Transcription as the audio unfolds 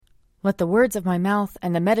Let the words of my mouth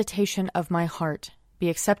and the meditation of my heart be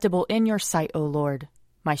acceptable in your sight, O Lord,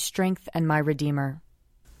 my strength and my Redeemer.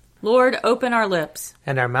 Lord, open our lips,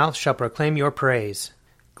 and our mouth shall proclaim your praise.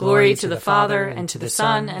 Glory to the Father, and to the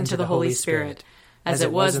Son, and to the Holy Spirit, as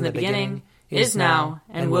it was in the beginning, is now,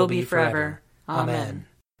 and will be forever. Amen.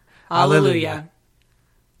 Alleluia.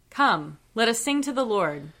 Come, let us sing to the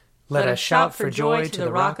Lord. Let us shout for joy to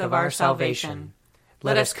the rock of our salvation.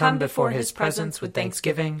 Let us come before his presence with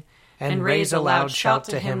thanksgiving, and raise a loud shout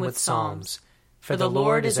to him with psalms. For the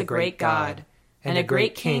Lord is a great God, and a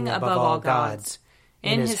great King above all gods.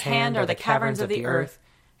 In his hand are the caverns of the earth,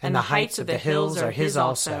 and the heights of the hills are his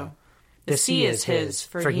also. The sea is his,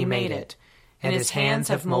 for he made it, and his hands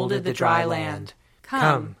have molded the dry land.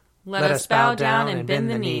 Come, let us bow down and bend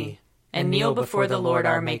the knee, and kneel before the Lord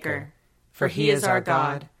our Maker. For he is our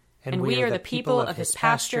God, and we are the people of his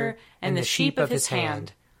pasture and the sheep of his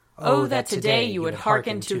hand. Oh, that today you would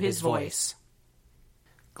hearken to his voice.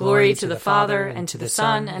 Glory to the Father, and to the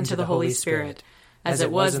Son, and to the Holy Spirit, as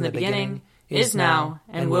it was in the beginning, is now,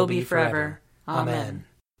 and will be forever. Amen.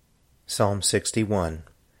 Psalm 61.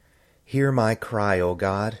 Hear my cry, O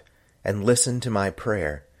God, and listen to my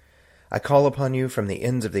prayer. I call upon you from the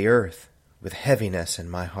ends of the earth, with heaviness in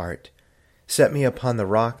my heart. Set me upon the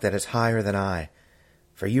rock that is higher than I,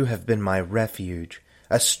 for you have been my refuge,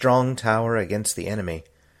 a strong tower against the enemy.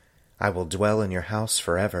 I will dwell in your house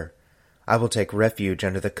forever. I will take refuge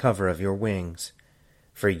under the cover of your wings.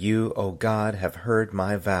 For you, O God, have heard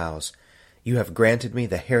my vows. You have granted me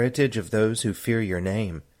the heritage of those who fear your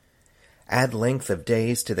name. Add length of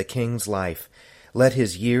days to the king's life. Let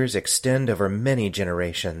his years extend over many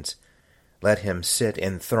generations. Let him sit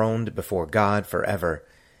enthroned before God forever.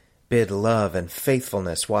 Bid love and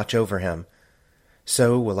faithfulness watch over him.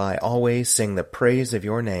 So will I always sing the praise of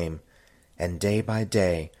your name, and day by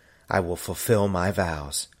day I will fulfill my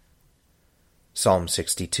vows. Psalm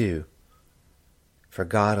 62. For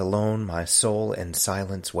God alone my soul in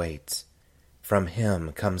silence waits. From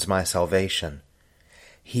him comes my salvation.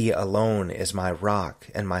 He alone is my rock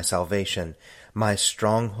and my salvation, my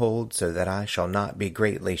stronghold, so that I shall not be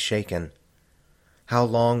greatly shaken. How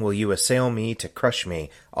long will you assail me to crush me,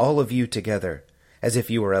 all of you together, as if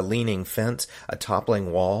you were a leaning fence, a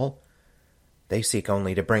toppling wall? They seek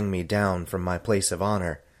only to bring me down from my place of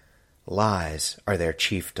honor. Lies are their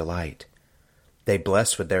chief delight. They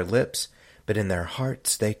bless with their lips, but in their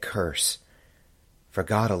hearts they curse. For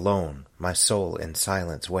God alone my soul in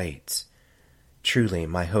silence waits. Truly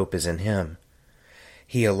my hope is in him.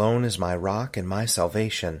 He alone is my rock and my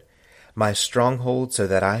salvation, my stronghold, so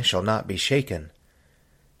that I shall not be shaken.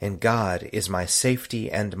 And God is my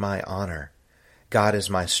safety and my honor. God is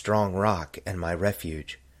my strong rock and my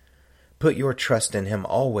refuge. Put your trust in him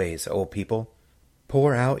always, O people.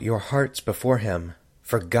 Pour out your hearts before him,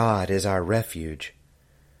 for God is our refuge.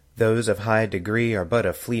 Those of high degree are but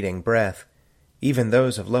a fleeting breath. Even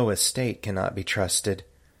those of low estate cannot be trusted.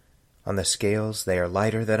 On the scales they are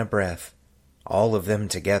lighter than a breath, all of them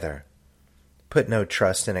together. Put no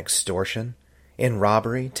trust in extortion. In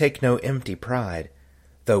robbery take no empty pride.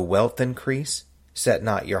 Though wealth increase, set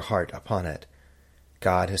not your heart upon it.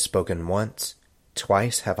 God has spoken once,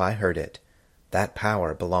 twice have I heard it. That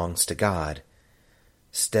power belongs to God.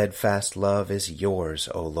 Steadfast love is yours,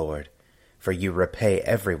 O Lord, for you repay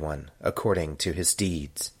everyone according to his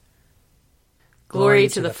deeds. Glory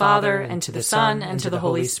to the Father, and to the Son, and to the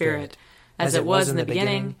Holy Spirit, as it was in the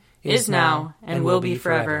beginning, is now, and will be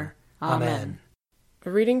forever. Amen.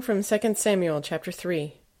 A reading from 2 Samuel chapter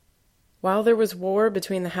 3. While there was war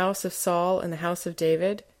between the house of Saul and the house of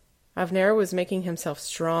David, Abner was making himself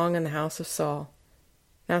strong in the house of Saul.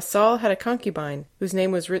 Now Saul had a concubine, whose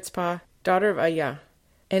name was Rizpah, daughter of Aiah.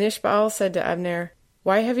 And Ishbaal said to Abner,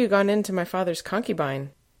 Why have you gone in to my father's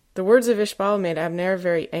concubine? The words of Ishbaal made Abner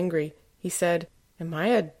very angry. He said, Am I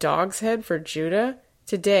a dog's head for Judah?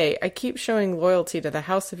 Today I keep showing loyalty to the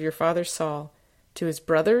house of your father Saul, to his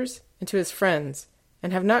brothers and to his friends,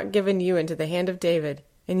 and have not given you into the hand of David.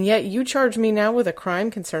 And yet you charge me now with a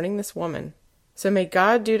crime concerning this woman. So may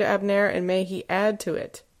God do to Abner, and may he add to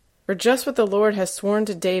it. For just what the Lord has sworn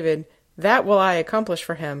to David, that will I accomplish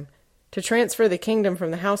for him, to transfer the kingdom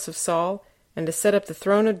from the house of Saul, and to set up the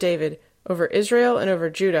throne of David over Israel and over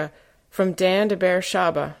Judah, from Dan to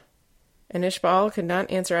Beersheba. And Ishbaal could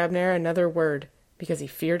not answer Abner another word, because he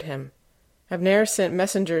feared him. Abner sent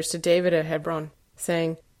messengers to David at Hebron,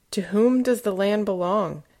 saying, To whom does the land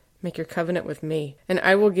belong? Make your covenant with me, and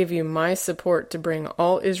I will give you my support to bring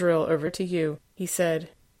all Israel over to you. He said,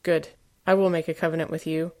 Good, I will make a covenant with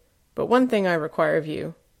you, but one thing I require of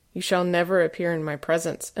you. You shall never appear in my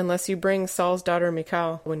presence, unless you bring Saul's daughter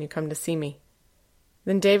Michal when you come to see me.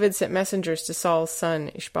 Then David sent messengers to Saul's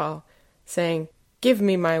son Ishbaal, saying, "Give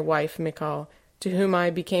me my wife Michal, to whom I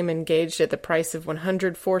became engaged at the price of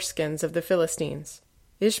 100 foreskins of the Philistines."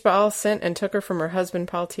 Ishbaal sent and took her from her husband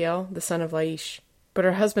Paltiel, the son of Laish. But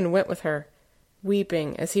her husband went with her,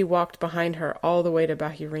 weeping as he walked behind her all the way to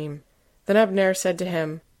Bahurim. Then Abner said to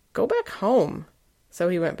him, "Go back home." So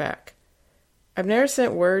he went back. Abner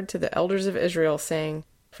sent word to the elders of Israel, saying,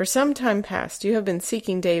 "For some time past you have been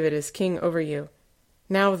seeking David as king over you.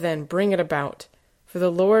 Now then, bring it about, for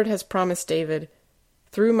the Lord has promised David,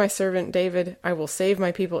 'Through my servant David I will save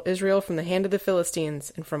my people Israel from the hand of the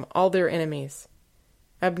Philistines and from all their enemies.'"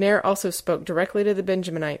 Abner also spoke directly to the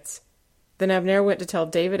Benjaminites. Then Abner went to tell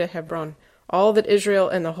David at Hebron all that Israel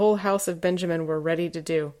and the whole house of Benjamin were ready to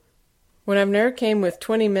do. When Abner came with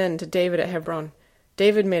 20 men to David at Hebron,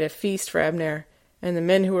 David made a feast for Abner and the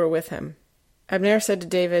men who were with him. Abner said to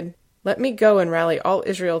David, "Let me go and rally all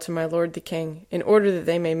Israel to my lord the king, in order that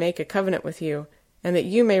they may make a covenant with you, and that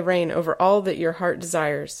you may reign over all that your heart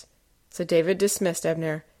desires." So David dismissed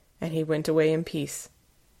Abner, and he went away in peace.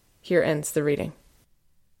 Here ends the reading.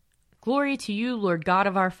 Glory to you, Lord God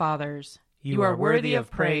of our fathers. You are worthy of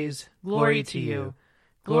praise. Glory to you.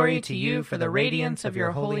 Glory to you for the radiance of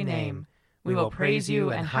your holy name. We will praise you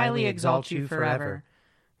and highly exalt you forever.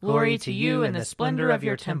 Glory to you in the splendor of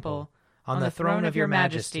your temple. On the throne of your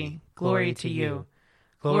majesty, glory to you.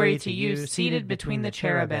 Glory to you seated between the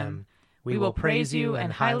cherubim. We will praise you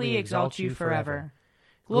and highly exalt you forever.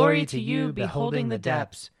 Glory to you beholding the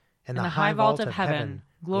depths. In the high vault of heaven,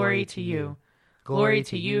 glory to you. Glory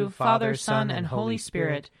to you, Father, Son, and Holy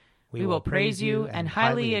Spirit. We will praise you and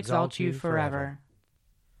highly exalt you forever.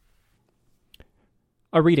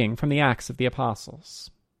 A reading from the Acts of the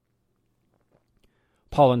Apostles.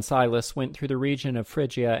 Paul and Silas went through the region of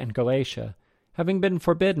Phrygia and Galatia, having been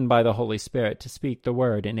forbidden by the Holy Spirit to speak the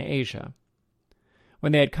word in Asia.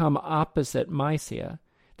 When they had come opposite Mysia,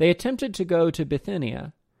 they attempted to go to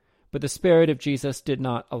Bithynia, but the Spirit of Jesus did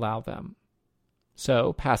not allow them.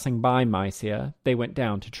 So, passing by Mysia, they went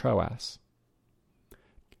down to Troas.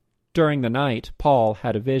 During the night, Paul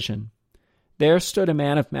had a vision. There stood a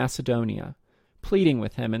man of Macedonia, pleading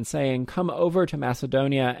with him and saying, "Come over to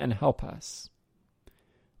Macedonia and help us."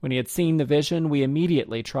 When he had seen the vision, we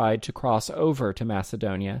immediately tried to cross over to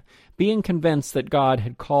Macedonia, being convinced that God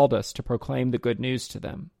had called us to proclaim the good news to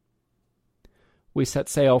them. We set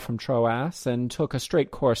sail from Troas and took a straight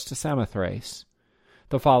course to Samothrace,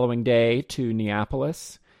 the following day to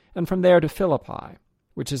Neapolis, and from there to Philippi,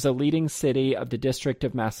 which is a leading city of the district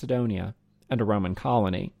of Macedonia and a Roman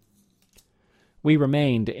colony. We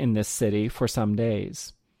remained in this city for some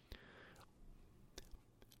days.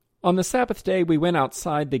 On the Sabbath day we went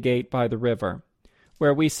outside the gate by the river,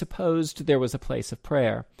 where we supposed there was a place of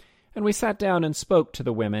prayer, and we sat down and spoke to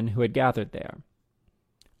the women who had gathered there.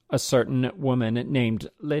 A certain woman named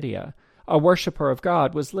Lydia, a worshipper of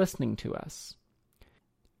God, was listening to us.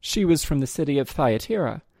 She was from the city of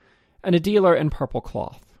Thyatira, and a dealer in purple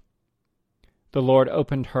cloth. The Lord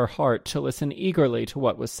opened her heart to listen eagerly to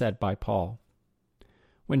what was said by Paul.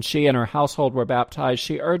 When she and her household were baptized,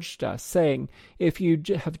 she urged us, saying, "If you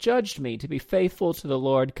have judged me to be faithful to the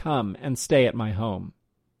Lord, come and stay at my home."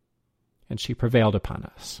 And she prevailed upon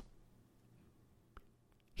us.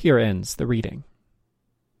 Here ends the reading.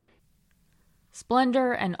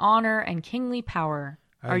 Splendor and honor and kingly power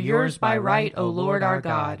are yours by right, O Lord our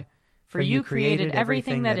God, for you created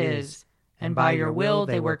everything that is, and by your will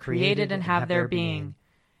they were created and have their being.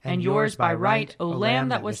 And yours by right, O Lamb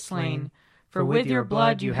that was slain, for with your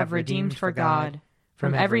blood you have redeemed for God,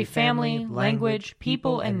 from every family, language,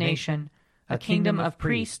 people, and nation, a kingdom of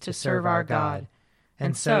priests to serve our God.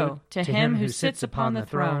 And so, to him who sits upon the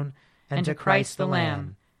throne, and to Christ the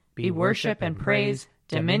Lamb, be worship and praise,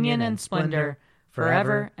 dominion and splendor,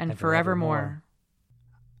 forever and forevermore.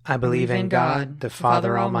 I believe in God, the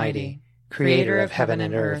Father Almighty, creator of heaven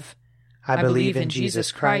and earth. I believe in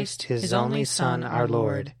Jesus Christ, his only Son, our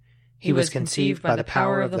Lord. He was conceived by the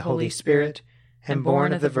power of the Holy Spirit and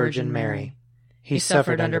born of the Virgin Mary. He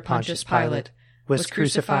suffered under Pontius Pilate, was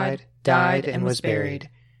crucified, died, and was buried.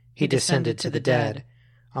 He descended to the dead.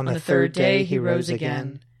 On the third day he rose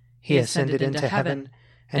again. He ascended into heaven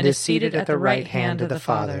and is seated at the right hand of the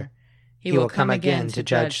Father. He will come again to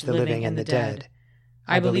judge the living and the dead.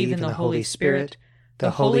 I believe in the Holy Spirit,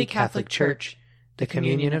 the Holy Catholic Church, the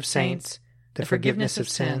communion of saints, the forgiveness of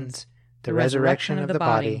sins, the resurrection of the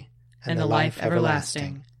body, and the life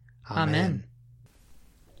everlasting. Amen.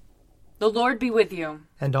 The Lord be with you.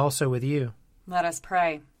 And also with you. Let us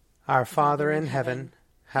pray. Our Father in heaven,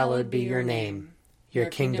 hallowed be your name. Your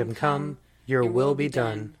kingdom come, your will be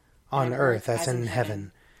done, on earth as in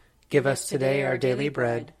heaven. Give us today our daily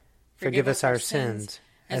bread. Forgive us our sins,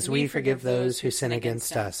 as we forgive those who sin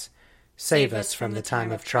against us. Save us from the time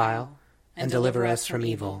of trial, and deliver us from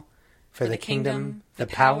evil. For the kingdom, the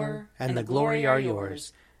power, and the glory are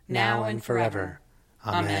yours, now and forever.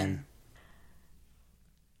 Amen.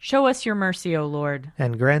 Show us your mercy, O Lord.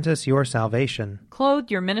 And grant us your salvation. Clothe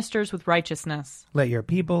your ministers with righteousness. Let your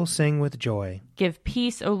people sing with joy. Give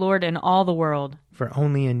peace, O Lord, in all the world. For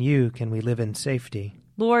only in you can we live in safety.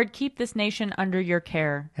 Lord, keep this nation under your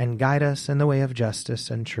care. And guide us in the way of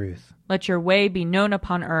justice and truth. Let your way be known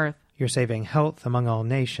upon earth. Your saving health among all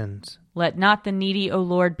nations. Let not the needy, O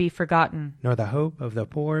Lord, be forgotten. Nor the hope of the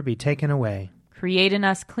poor be taken away. Create in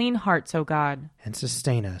us clean hearts, O God. And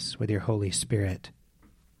sustain us with your Holy Spirit.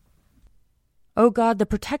 O God, the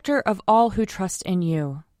protector of all who trust in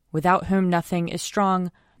you, without whom nothing is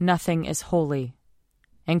strong, nothing is holy.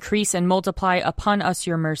 Increase and multiply upon us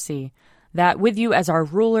your mercy, that with you as our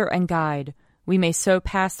ruler and guide, we may so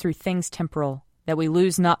pass through things temporal, that we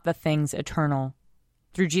lose not the things eternal.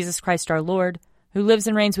 Through Jesus Christ our Lord, who lives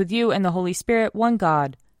and reigns with you and the Holy Spirit, one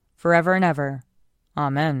God, forever and ever.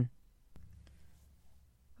 Amen.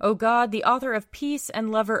 O God, the author of peace and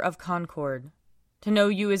lover of concord, to know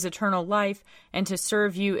you is eternal life, and to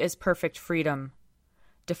serve you is perfect freedom.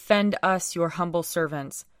 Defend us, your humble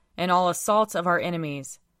servants, in all assaults of our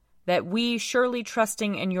enemies, that we, surely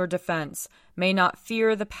trusting in your defense, may not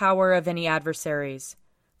fear the power of any adversaries.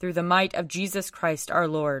 Through the might of Jesus Christ our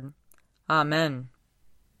Lord. Amen.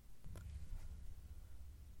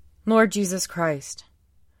 Lord Jesus Christ,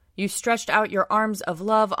 you stretched out your arms of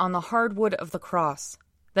love on the hard wood of the cross,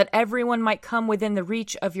 that everyone might come within the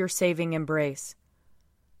reach of your saving embrace.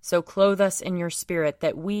 So clothe us in your Spirit,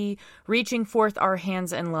 that we, reaching forth our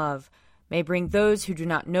hands in love, may bring those who do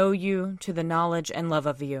not know you to the knowledge and love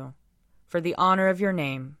of you. For the honor of your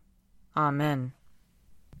name. Amen.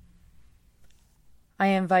 I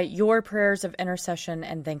invite your prayers of intercession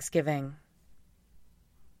and thanksgiving.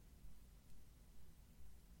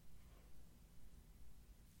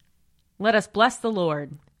 Let us bless the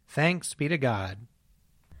Lord. Thanks be to God.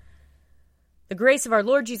 The grace of our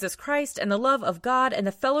Lord Jesus Christ, and the love of God, and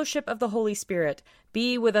the fellowship of the Holy Spirit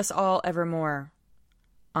be with us all evermore.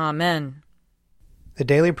 Amen. The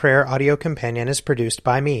Daily Prayer audio companion is produced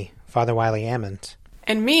by me, Father Wiley Ammons.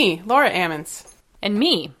 And me, Laura Ammons. And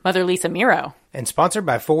me, Mother Lisa Miro. And sponsored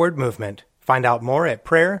by Forward Movement. Find out more at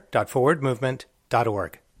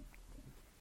prayer.forwardmovement.org.